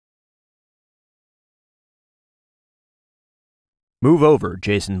Move over,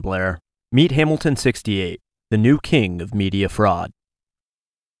 Jayson Blair. Meet Hamilton 68, the new king of media fraud.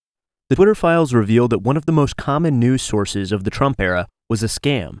 The Twitter files revealed that one of the most common news sources of the Trump era was a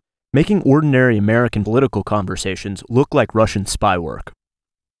scam, making ordinary American political conversations look like Russian spy work.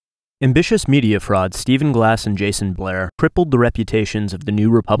 Ambitious media frauds Stephen Glass and Jayson Blair crippled the reputations of the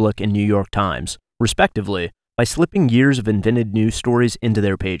New Republic and New York Times, respectively, by slipping years of invented news stories into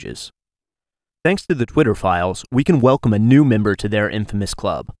their pages. Thanks to the Twitter files, we can welcome a new member to their infamous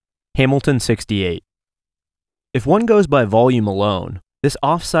club, Hamilton 68. If one goes by volume alone, this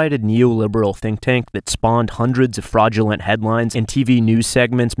off-sided neoliberal think tank that spawned hundreds of fraudulent headlines and TV news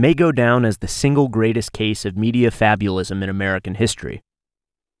segments may go down as the single greatest case of media fabulism in American history.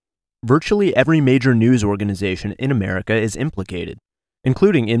 Virtually every major news organization in America is implicated,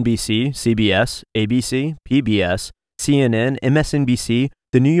 including NBC, CBS, ABC, PBS, CNN, MSNBC,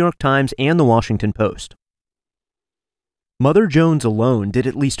 The New York Times, and The Washington Post. Mother Jones alone did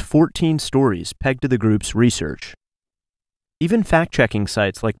at least 14 stories pegged to the group's research. Even fact-checking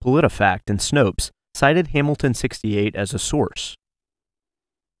sites like PolitiFact and Snopes cited Hamilton 68 as a source.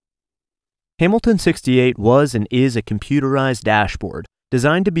 Hamilton 68 was and is a computerized dashboard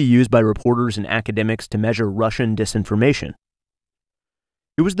designed to be used by reporters and academics to measure Russian disinformation.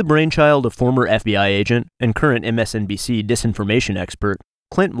 It was the brainchild of former FBI agent and current MSNBC disinformation expert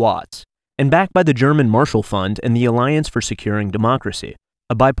Clint Watts, and backed by the German Marshall Fund and the Alliance for Securing Democracy,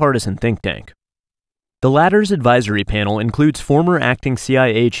 a bipartisan think tank. The latter's advisory panel includes former acting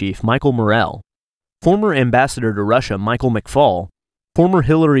CIA chief Michael Morell, former ambassador to Russia Michael McFaul, former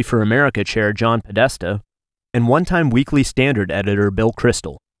Hillary for America chair John Podesta, and one-time Weekly Standard editor Bill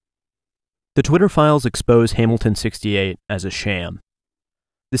Kristol. The Twitter files expose Hamilton 68 as a sham.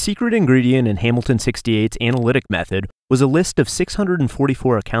 The secret ingredient in Hamilton 68's analytic method was a list of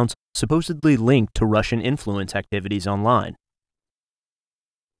 644 accounts supposedly linked to Russian influence activities online.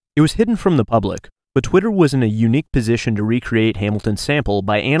 It was hidden from the public, but Twitter was in a unique position to recreate Hamilton's sample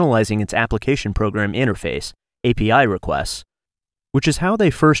by analyzing its application program interface, API requests, which is how they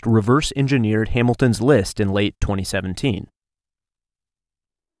first reverse-engineered Hamilton's list in late 2017.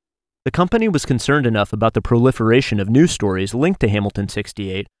 The company was concerned enough about the proliferation of news stories linked to Hamilton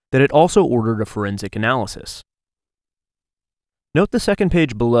 68 that it also ordered a forensic analysis. Note the second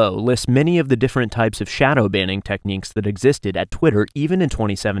page below lists many of the different types of shadow banning techniques that existed at Twitter even in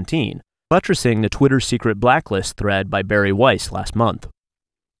 2017, buttressing the Twitter secret blacklist thread by Barry Weiss last month.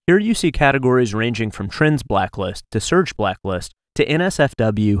 Here you see categories ranging from Trends Blacklist to Search Blacklist to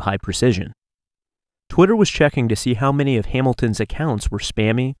NSFW High Precision. Twitter was checking to see how many of Hamilton's accounts were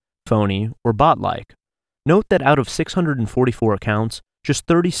spammy, phony, or bot-like. Note that out of 644 accounts, just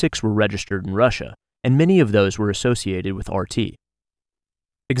 36 were registered in Russia, and many of those were associated with RT.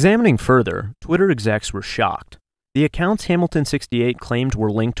 Examining further, Twitter execs were shocked. The accounts Hamilton 68 claimed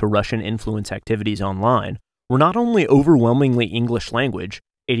were linked to Russian influence activities online were not only overwhelmingly English language,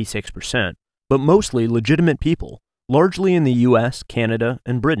 86%, but mostly legitimate people, largely in the US, Canada,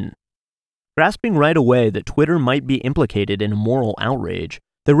 and Britain. Grasping right away that Twitter might be implicated in a moral outrage,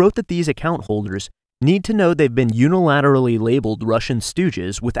 they wrote that these account holders need to know they've been unilaterally labeled Russian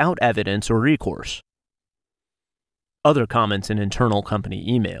stooges without evidence or recourse. Other comments in internal company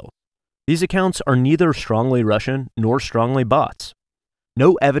emails. These accounts are neither strongly Russian nor strongly bots.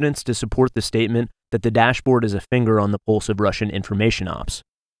 No evidence to support the statement that the dashboard is a finger on the pulse of Russian information ops.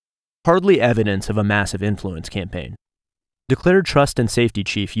 Hardly evidence of a massive influence campaign. Declared Trust and Safety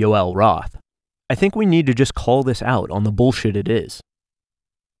Chief Yoel Roth. I think we need to just call this out on the bullshit it is.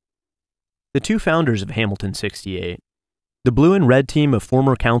 The two founders of Hamilton 68, the blue and red team of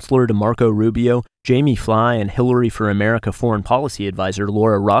former counselor to Marco Rubio, Jamie Fly, and Hillary for America foreign policy advisor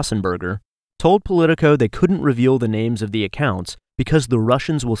Laura Rosenberger, told Politico they couldn't reveal the names of the accounts because the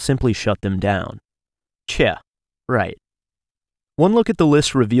Russians will simply shut them down. Tja, right. One look at the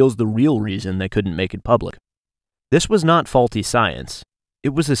list reveals the real reason they couldn't make it public. This was not faulty science.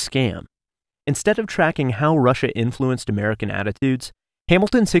 It was a scam. Instead of tracking how Russia influenced American attitudes,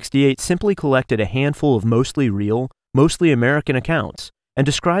 Hamilton 68 simply collected a handful of mostly real, mostly American accounts and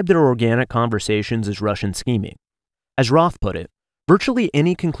described their organic conversations as Russian scheming. As Roth put it, virtually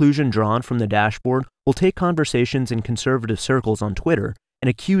any conclusion drawn from the dashboard will take conversations in conservative circles on Twitter and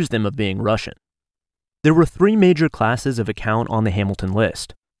accuse them of being Russian. There were three major classes of account on the Hamilton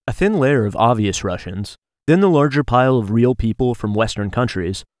list: a thin layer of obvious Russians, then the larger pile of real people from Western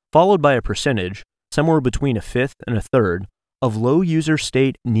countries, followed by a percentage, somewhere between a fifth and a third, of low user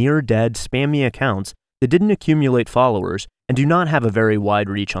state, near-dead, spammy accounts that didn't accumulate followers and do not have a very wide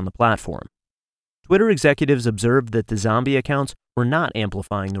reach on the platform. Twitter executives observed that the zombie accounts were not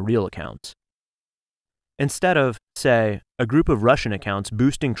amplifying the real accounts. Instead of say, a group of Russian accounts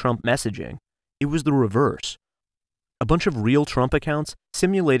boosting Trump messaging. It was the reverse. A bunch of real Trump accounts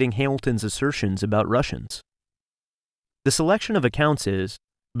simulating Hamilton's assertions about Russians. The selection of accounts is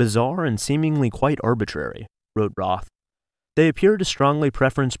bizarre and seemingly quite arbitrary, wrote Roth. They appear to strongly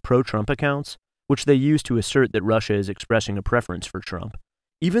preference pro-Trump accounts, which they use to assert that Russia is expressing a preference for Trump,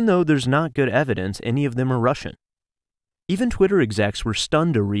 even though there's not good evidence any of them are Russian. Even Twitter execs were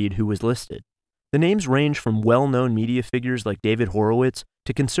stunned to read who was listed. The names range from well-known media figures like David Horowitz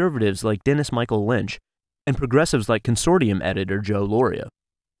to conservatives like Dennis Michael Lynch and progressives like Consortium editor Joe Lauria.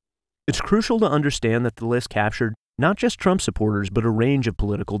 It's crucial to understand that the list captured not just Trump supporters but a range of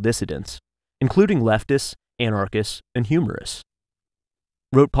political dissidents, including leftists, anarchists, and humorists.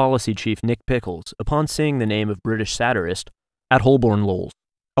 Wrote policy chief Nick Pickles upon seeing the name of British satirist at Holborn Lowell.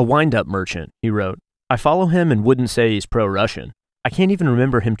 A wind-up merchant, he wrote. I follow him and wouldn't say he's pro-Russian. I can't even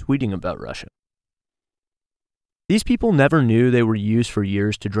remember him tweeting about Russia. These people never knew they were used for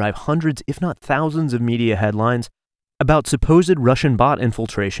years to drive hundreds, if not thousands, of media headlines about supposed Russian bot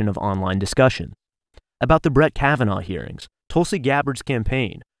infiltration of online discussion, about the Brett Kavanaugh hearings, Tulsi Gabbard's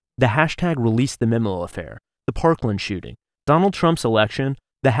campaign, the hashtag Release the Memo affair, the Parkland shooting, Donald Trump's election,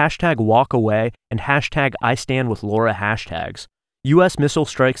 the hashtag Walk Away and hashtag I Stand With Laura hashtags, U.S. missile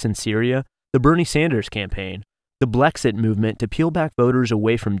strikes in Syria, the Bernie Sanders campaign, the Blexit movement to peel back voters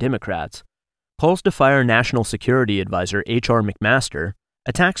away from Democrats, calls to fire National Security Advisor H.R. McMaster,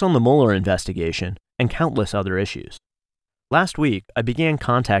 attacks on the Mueller investigation, and countless other issues. Last week, I began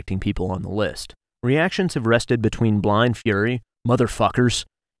contacting people on the list. Reactions have rested between blind fury, motherfuckers,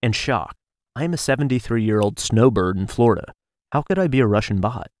 and shock. I am a 73-year-old snowbird in Florida. How could I be a Russian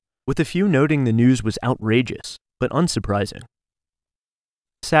bot? With a few noting the news was outrageous, but unsurprising.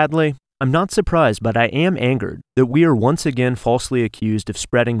 Sadly, I'm not surprised, but I am angered that we are once again falsely accused of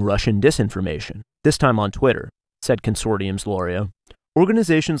spreading Russian disinformation, this time on Twitter, said Consortium's Lauria.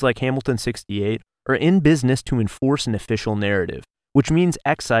 Organizations like Hamilton 68 are in business to enforce an official narrative, which means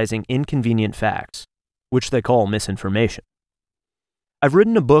excising inconvenient facts, which they call misinformation. I've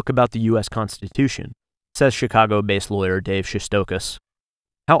written a book about the U.S. Constitution, says Chicago-based lawyer Dave Shestokas.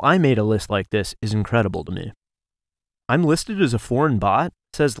 How I made a list like this is incredible to me. I'm listed as a foreign bot,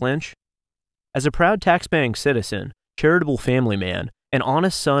 says Lynch. As a proud tax-paying citizen, charitable family man, and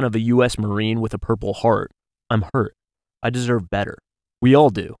honest son of a U.S. Marine with a Purple Heart, I'm hurt. I deserve better. We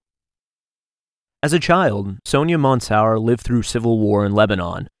all do. As a child, Sonia Monsour lived through civil war in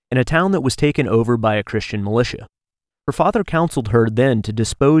Lebanon, in a town that was taken over by a Christian militia. Her father counseled her then to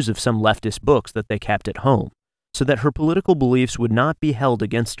dispose of some leftist books that they kept at home, so that her political beliefs would not be held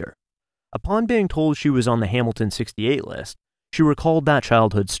against her. Upon being told she was on the Hamilton 68 list, she recalled that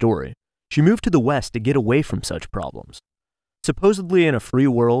childhood story. She moved to the West to get away from such problems. Supposedly in a free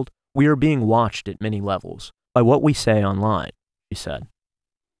world, we are being watched at many levels by what we say online, she said.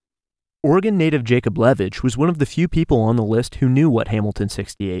 Oregon native Jacob Levitch was one of the few people on the list who knew what Hamilton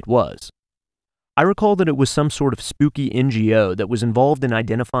 68 was. I recall that it was some sort of spooky NGO that was involved in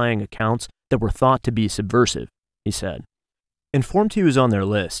identifying accounts that were thought to be subversive, he said. Informed he was on their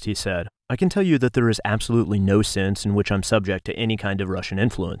list, he said, I can tell you that there is absolutely no sense in which I'm subject to any kind of Russian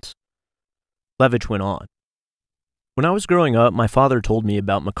influence. Levitch went on. When I was growing up, my father told me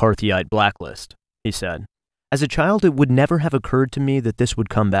about McCarthyite blacklist, he said. As a child, it would never have occurred to me that this would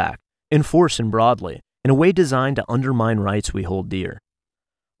come back, in force and broadly, in a way designed to undermine rights we hold dear.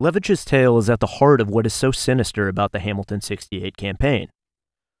 Levitch's tale is at the heart of what is so sinister about the Hamilton 68 campaign.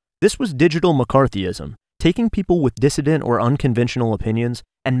 This was digital McCarthyism, taking people with dissident or unconventional opinions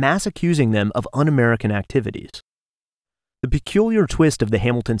and mass accusing them of un-American activities. The peculiar twist of the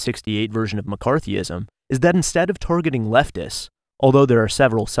Hamilton 68 version of McCarthyism is that instead of targeting leftists, although there are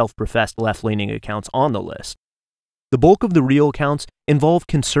several self-professed left-leaning accounts on the list, the bulk of the real accounts involve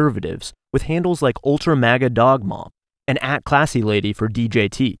conservatives with handles like Ultra MAGA Dog Mom and @ClassyLady for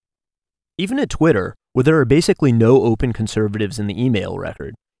DJT. Even at Twitter, where there are basically no open conservatives in the email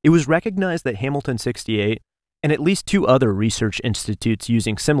record, it was recognized that Hamilton 68 and at least two other research institutes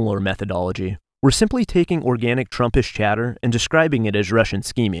using similar methodology were simply taking organic Trumpish chatter and describing it as Russian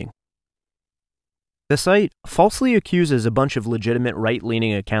scheming. The site falsely accuses a bunch of legitimate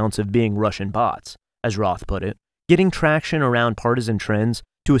right-leaning accounts of being Russian bots, as Roth put it, getting traction around partisan trends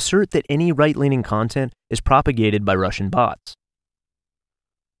to assert that any right-leaning content is propagated by Russian bots.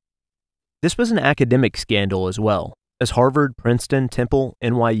 This was an academic scandal as well, as Harvard, Princeton, Temple,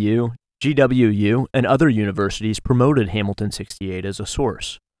 NYU, GWU, and other universities promoted Hamilton 68 as a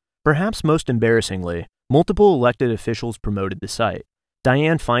source. Perhaps most embarrassingly, multiple elected officials promoted the site.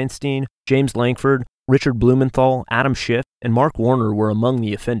 Dianne Feinstein, James Lankford, Richard Blumenthal, Adam Schiff, and Mark Warner were among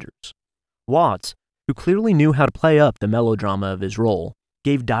the offenders. Watts, who clearly knew how to play up the melodrama of his role,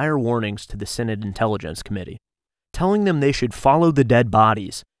 gave dire warnings to the Senate Intelligence Committee, telling them they should follow the dead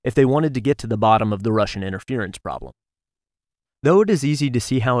bodies if they wanted to get to the bottom of the Russian interference problem. Though it is easy to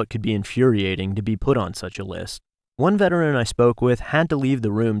see how it could be infuriating to be put on such a list, one veteran I spoke with had to leave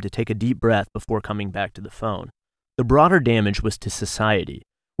the room to take a deep breath before coming back to the phone. The broader damage was to society,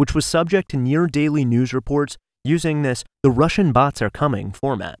 which was subject to near-daily news reports using this "the Russian bots are coming"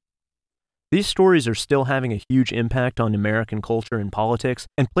 format. These stories are still having a huge impact on American culture and politics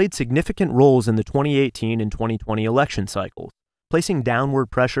and played significant roles in the 2018 and 2020 election cycles, placing downward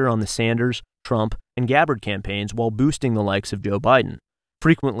pressure on the Sanders, Trump, and Gabbard campaigns while boosting the likes of Joe Biden,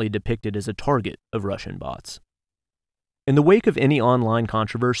 frequently depicted as a target of Russian bots. In the wake of any online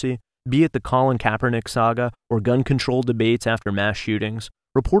controversy, be it the Colin Kaepernick saga or gun control debates after mass shootings,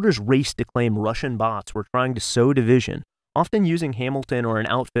 reporters raced to claim Russian bots were trying to sow division, often using Hamilton or an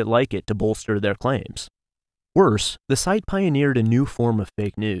outfit like it to bolster their claims. Worse, the site pioneered a new form of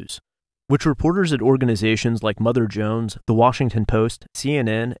fake news, which reporters at organizations like Mother Jones, The Washington Post,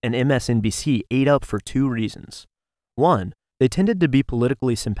 CNN, and MSNBC ate up for two reasons. One, they tended to be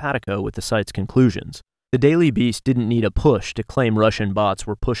politically simpatico with the site's conclusions. The Daily Beast didn't need a push to claim Russian bots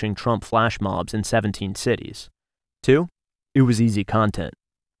were pushing Trump flash mobs in 17 cities. Two, it was easy content.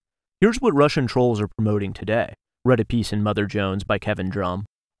 Here's what Russian trolls are promoting today, read a piece in Mother Jones by Kevin Drum,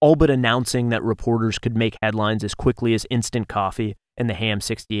 all but announcing that reporters could make headlines as quickly as instant coffee in the Ham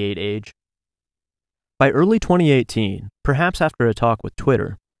 68 age. By early 2018, perhaps after a talk with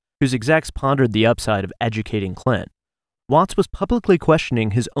Twitter, whose execs pondered the upside of educating Clint, Watts was publicly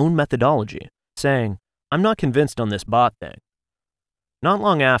questioning his own methodology, saying, "I'm not convinced on this bot thing." Not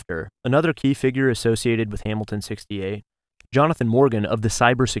long after, another key figure associated with Hamilton 68, Jonathan Morgan of the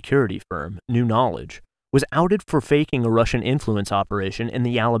cybersecurity firm New Knowledge, was outed for faking a Russian influence operation in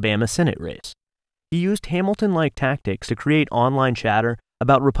the Alabama Senate race. He used Hamilton-like tactics to create online chatter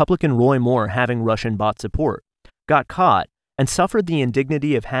about Republican Roy Moore having Russian bot support, got caught, and suffered the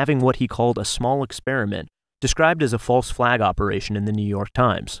indignity of having what he called a small experiment described as a false flag operation in the New York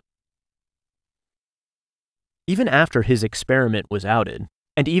Times. Even after his experiment was outed,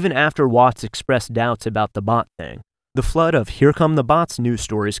 and even after Watts expressed doubts about the bot thing, the flood of "here come the bots" news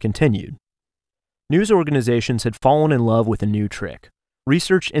stories continued. News organizations had fallen in love with a new trick.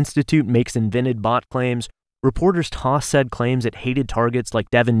 Research Institute makes invented bot claims, reporters toss said claims at hated targets like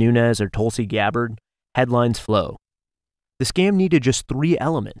Devin Nunes or Tulsi Gabbard, headlines flow. The scam needed just three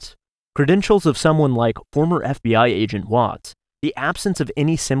elements: credentials of someone like former FBI agent Watts, the absence of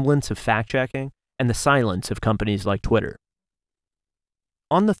any semblance of fact-checking, and the silence of companies like Twitter.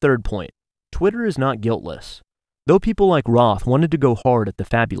 On the third point, Twitter is not guiltless, though people like Roth wanted to go hard at the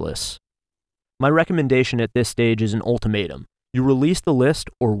fabulous. My recommendation at this stage is an ultimatum. You release the list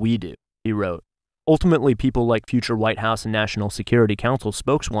or we do, he wrote. Ultimately, people like future White House and National Security Council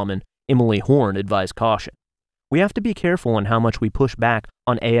spokeswoman Emily Horn advised caution. We have to be careful on how much we push back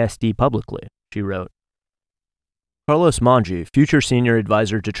on ASD publicly, she wrote. Carlos Mangi, future senior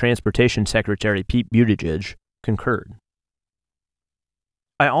advisor to Transportation Secretary Pete Buttigieg, concurred.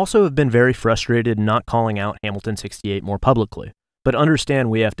 I also have been very frustrated in not calling out Hamilton 68 more publicly, but understand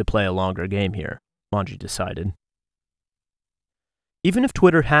we have to play a longer game here, Mangi decided. Even if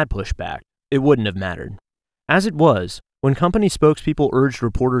Twitter had pushed back, it wouldn't have mattered. As it was, when company spokespeople urged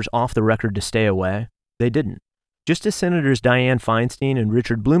reporters off the record to stay away, they didn't. Just as Senators Dianne Feinstein and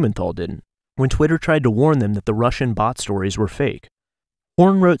Richard Blumenthal didn't, when Twitter tried to warn them that the Russian bot stories were fake.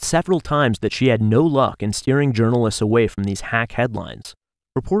 Horn wrote several times that she had no luck in steering journalists away from these hack headlines.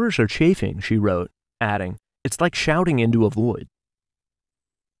 Reporters are chafing, she wrote, adding, "It's like shouting into a void."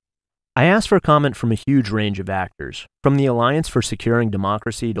 I asked for comment from a huge range of actors, from the Alliance for Securing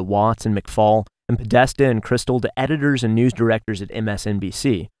Democracy to Watts and McFaul, and Podesta and Crystal to editors and news directors at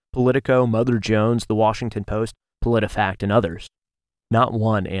MSNBC, Politico, Mother Jones, The Washington Post, PolitiFact, and others. Not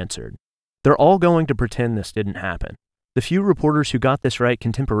one answered. They're all going to pretend this didn't happen. The few reporters who got this right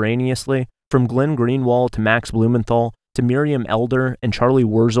contemporaneously, from Glenn Greenwald to Max Blumenthal, to Miriam Elder and Charlie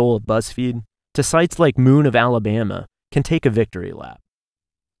Wurzel of BuzzFeed, to sites like Moon of Alabama, can take a victory lap.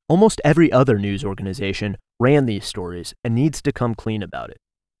 Almost every other news organization ran these stories and needs to come clean about it.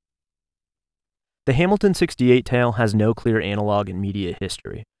 The Hamilton 68 tale has no clear analog in media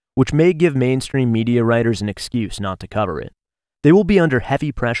history, which may give mainstream media writers an excuse not to cover it. They will be under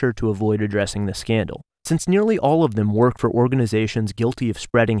heavy pressure to avoid addressing the scandal, since nearly all of them work for organizations guilty of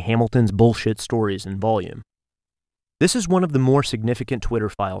spreading Hamilton's bullshit stories in volume. This is one of the more significant Twitter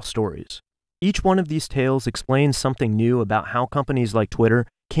file stories. Each one of these tales explains something new about how companies like Twitter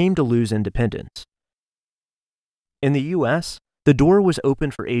came to lose independence. In the US, The door was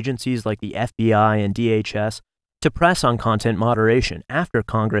open for agencies like the FBI and DHS to press on content moderation after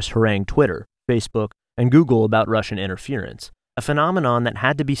Congress harangued Twitter, Facebook, and Google about Russian interference, a phenomenon that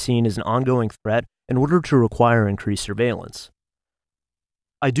had to be seen as an ongoing threat in order to require increased surveillance.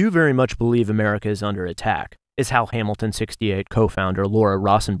 "I do very much believe America is under attack," is how Hamilton 68 co-founder Laura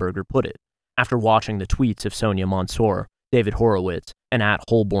Rosenberger put it, after watching the tweets of Sonia Mansour, David Horowitz, and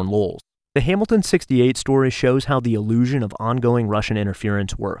 @Holborn Lowell. The Hamilton 68 story shows how the illusion of ongoing Russian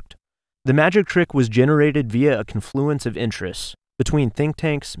interference worked. The magic trick was generated via a confluence of interests between think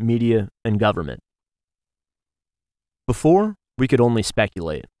tanks, media, and government. Before, we could only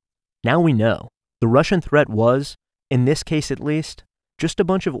speculate. Now we know. The Russian threat was, in this case at least, just a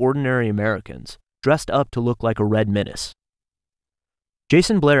bunch of ordinary Americans, dressed up to look like a red menace.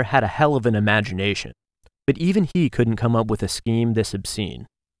 Jayson Blair had a hell of an imagination, but even he couldn't come up with a scheme this obscene.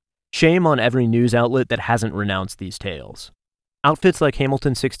 Shame on every news outlet that hasn't renounced these tales. Outfits like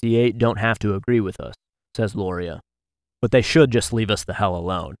Hamilton 68 don't have to agree with us, says Loria, but they should just leave us the hell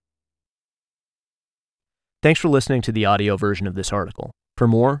alone. Thanks for listening to the audio version of this article. For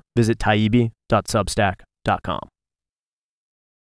more, visit taibbi.substack.com.